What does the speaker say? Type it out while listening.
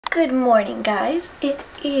Good morning, guys. It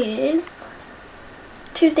is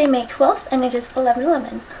Tuesday, May 12th, and it is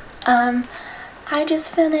 11:11. I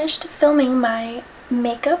just finished filming my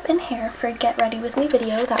makeup and hair for Get Ready With Me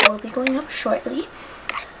video that will be going up shortly.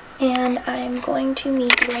 And I'm going to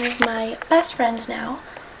meet one of my best friends now,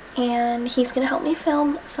 and he's going to help me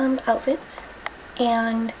film some outfits.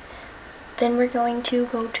 And then we're going to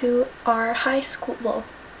go to our high school, well,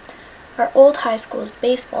 our old high school's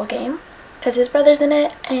baseball game, because his brother's in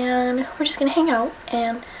it, and we're just gonna hang out.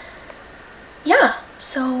 And yeah,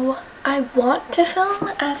 so I want to film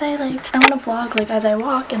as I want to vlog like as I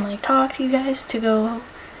walk and like talk to you guys to go.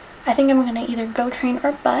 I think I'm gonna either go train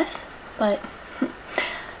or bus, but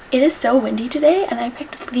it is so windy today, and I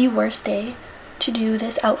picked the worst day to do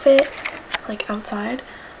this outfit, like outside.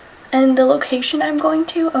 And the location I'm going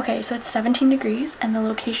to, okay, so it's 17 degrees, and the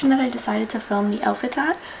location that I decided to film the outfits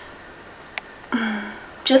at,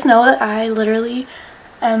 just know that I literally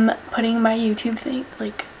am putting my YouTube thing,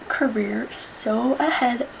 like, career so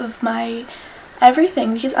ahead of my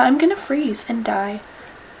everything, because I'm gonna freeze and die.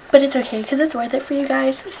 But it's okay, because it's worth it for you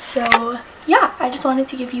guys. So yeah, I just wanted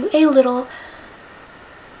to give you a little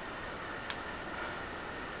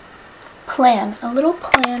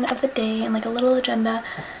plan of the day and like a little agenda.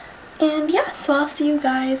 And yeah, so I'll see you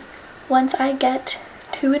guys once I get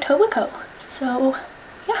to Etobicoke. So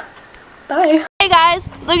yeah, bye. Hey guys,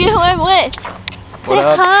 look at who I'm with. What Say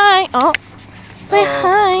up? hi. Oh, say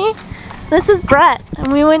hi. This is Brett,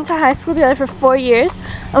 and we went to high school together for 4 years,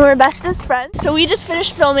 and we're bestest friends. So we just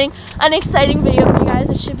finished filming an exciting video for you guys.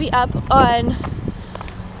 It should be up on,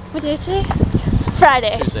 what day is today?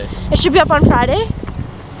 Friday. Tuesday. It should be up on Friday,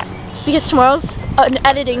 because tomorrow's an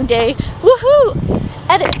editing day. Woohoo!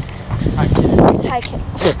 Edit. Hi, kid. Hi, kid.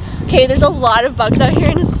 Okay, there's a lot of bugs out here,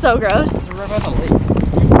 and it's so gross. We're right by the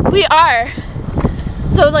lake. We are.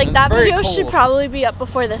 So like It's that very video should cold. probably be up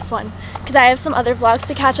before this one, because I have some other vlogs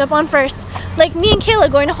to catch up on first. Like me and Kayla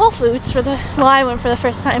going to Whole Foods for I went for the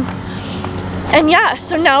first time. And yeah,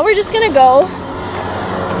 so now we're just gonna go,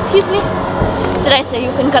 excuse me, did I say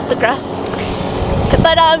you can cut the grass?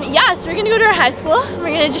 But yeah, so we're gonna go to our high school,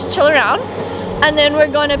 we're gonna just chill around, and then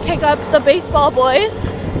we're gonna pick up the baseball boys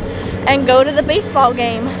and go to the baseball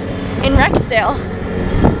game in Rexdale,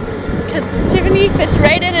 because Tiffany fits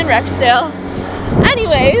right in Rexdale.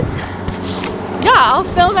 Anyways, yeah, I'll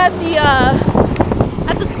film at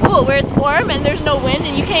the school where it's warm and there's no wind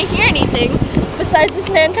and you can't hear anything besides this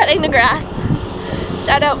man cutting the grass.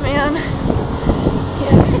 Shout out, man.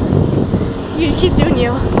 Yeah. You keep doing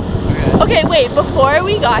you. Okay, wait, before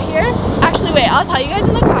we got here, actually wait, I'll tell you guys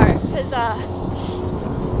in the car, because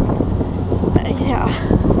yeah.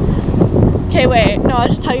 Okay, wait, no, I'll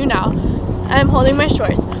just tell you now. I'm holding my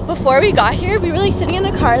shorts. Before we got here, we were like sitting in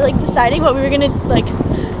the car, like deciding what we were gonna like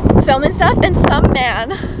film and stuff, and some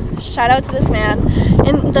man, shout out to this man,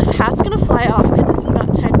 and the hat's gonna fly off because it's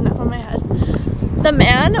not tied enough on my head. The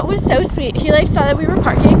man was so sweet. He like saw that we were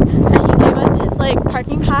parking, and he gave us his like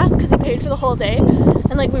parking pass because he paid for the whole day,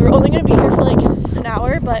 and like we were only gonna be here for like an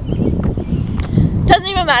hour, but doesn't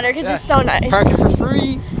even matter because it's so nice. Parking for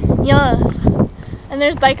free. Yes. And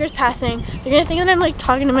there's bikers passing. They're gonna think that I'm like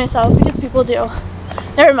talking to myself, because people do.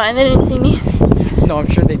 Never mind, they didn't see me. No, I'm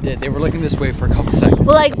sure they did. They were looking this way for a couple seconds.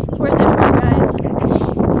 Well, like, it's worth it for you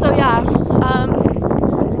guys. So yeah,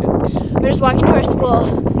 we're just walking to our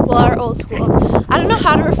school. Well, our old school. I don't know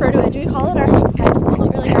how to refer to it. Do we call it our high school?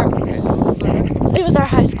 Or like our... High school? It was our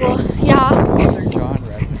high school. Yeah. Father John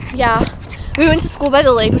Redden. Yeah. We went to school by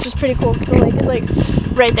the lake, which is pretty cool, because the lake is like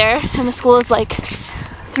right there, and the school is like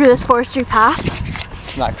through this forestry path.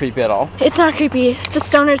 It's not creepy at all. It's not creepy. The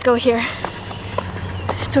stoners go here.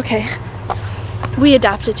 It's okay. We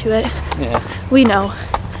adapted to it. Yeah. We know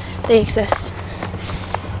they exist.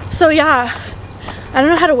 So yeah, I don't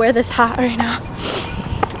know how to wear this hat right now.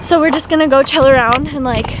 So we're just gonna go chill around, and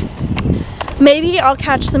like maybe I'll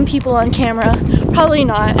catch some people on camera. Probably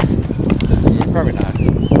not. Probably not.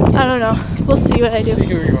 I don't know. We'll see what I do. See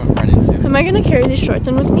who you're going to run into. Am I gonna carry these shorts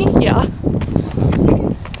in with me? Yeah.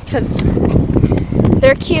 Because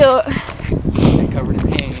they're cute. And covered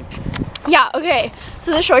in paint. Yeah, okay.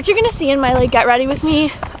 So the shorts you're gonna see in my like Get Ready With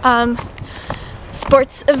Me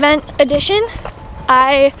sports event edition,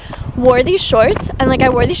 I wore these shorts, and like I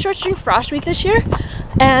wore these shorts during Frost Week this year,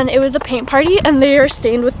 and it was a paint party, and they are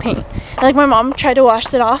stained with paint. And like my mom tried to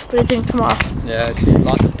wash it off, but it didn't come off. Yeah, I see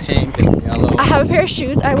lots of pink and yellow. I have a pair of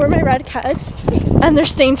shoes. I wore my red Keds, and they're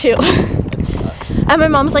stained too. That sucks. And my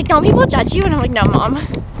mom's like, don't people judge you? And I'm like, no, Mom.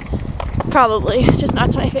 Probably, just not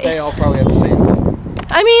to my face. They all probably have the same thing.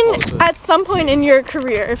 I mean, at some point in your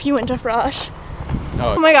career, if you went to Frosh.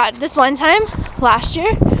 Oh my god, this one time, last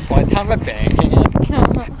year. This one time at bank.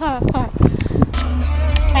 Hey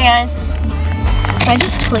guys, can I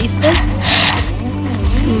just place this?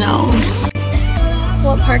 No.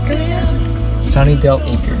 What park are we at? Sunnydale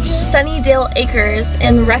Acres. Sunnydale Acres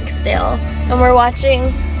in Rexdale, and we're watching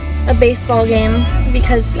a baseball game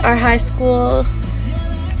because our high school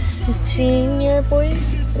senior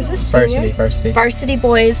boys, is this senior? Varsity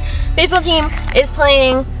boys baseball team is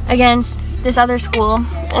playing against this other school,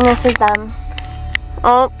 and this is them.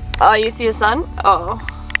 Oh, you see a sun? Oh.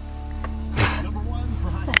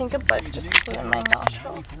 I think a bug just flew in my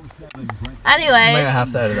nostril. Anyways, I might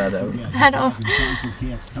have to edit that out. I don't.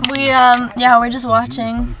 Yeah, we're just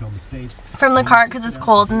watching from the car because it's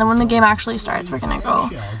cold, and then when the game actually starts, we're gonna go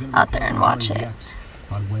out there and watch it.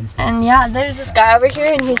 And yeah, there's this guy over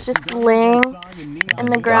here, and he's just laying in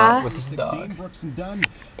the grass. With his dog.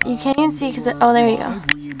 You can't even see because oh, there you go.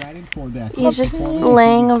 He's just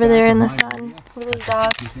laying over there in the sun with his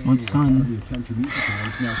dog. What sun?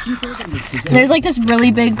 There's like this really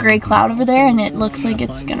big gray cloud over there, and it looks like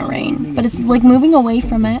it's gonna rain, but it's like moving away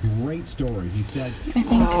from it. I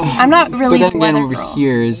think. I'm not really But the then weather over girl.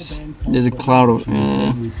 here there's a cloud over.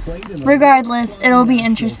 Regardless, it'll be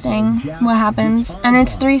interesting what happens. And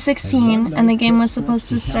it's 3:16, and the game was supposed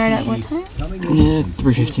to start at what time? Yeah,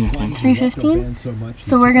 3:15 I think. 3:15.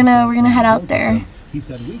 So we're gonna head out there.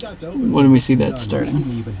 When do we see that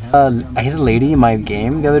starting? I hit a lady in my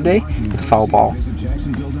game the other day with a foul ball.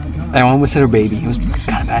 And I almost hit her baby. It was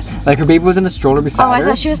kind of bad. Like her baby was in the stroller beside Oh, I her.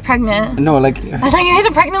 thought she was pregnant. No, like I thought you hit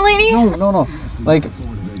a pregnant lady. no. Like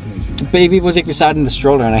the baby was like beside in the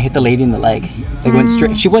stroller, and I hit the lady in the leg. Like went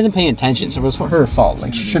straight. She wasn't paying attention, so it was her fault.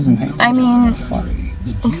 Like she should have been paying. I mean,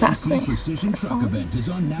 exactly.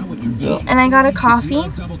 And I got a coffee,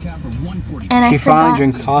 and She finally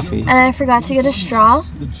drank coffee. And I forgot to get a straw,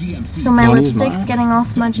 so my Don't use lipstick's mine. getting all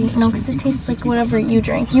smudgy. No, because it tastes like whatever you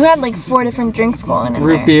drink. You had like 4 different drinks going in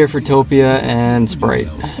Root there. beer, Fruitopia, and Sprite.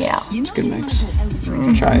 Yeah. It's a good mix.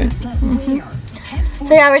 Try it.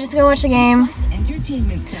 So yeah, we're just gonna watch the game.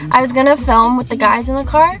 I was gonna film with the guys in the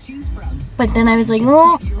car, but then I was like,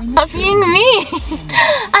 no, not being me.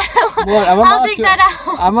 What? I'll take that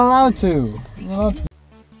out. I'm allowed to.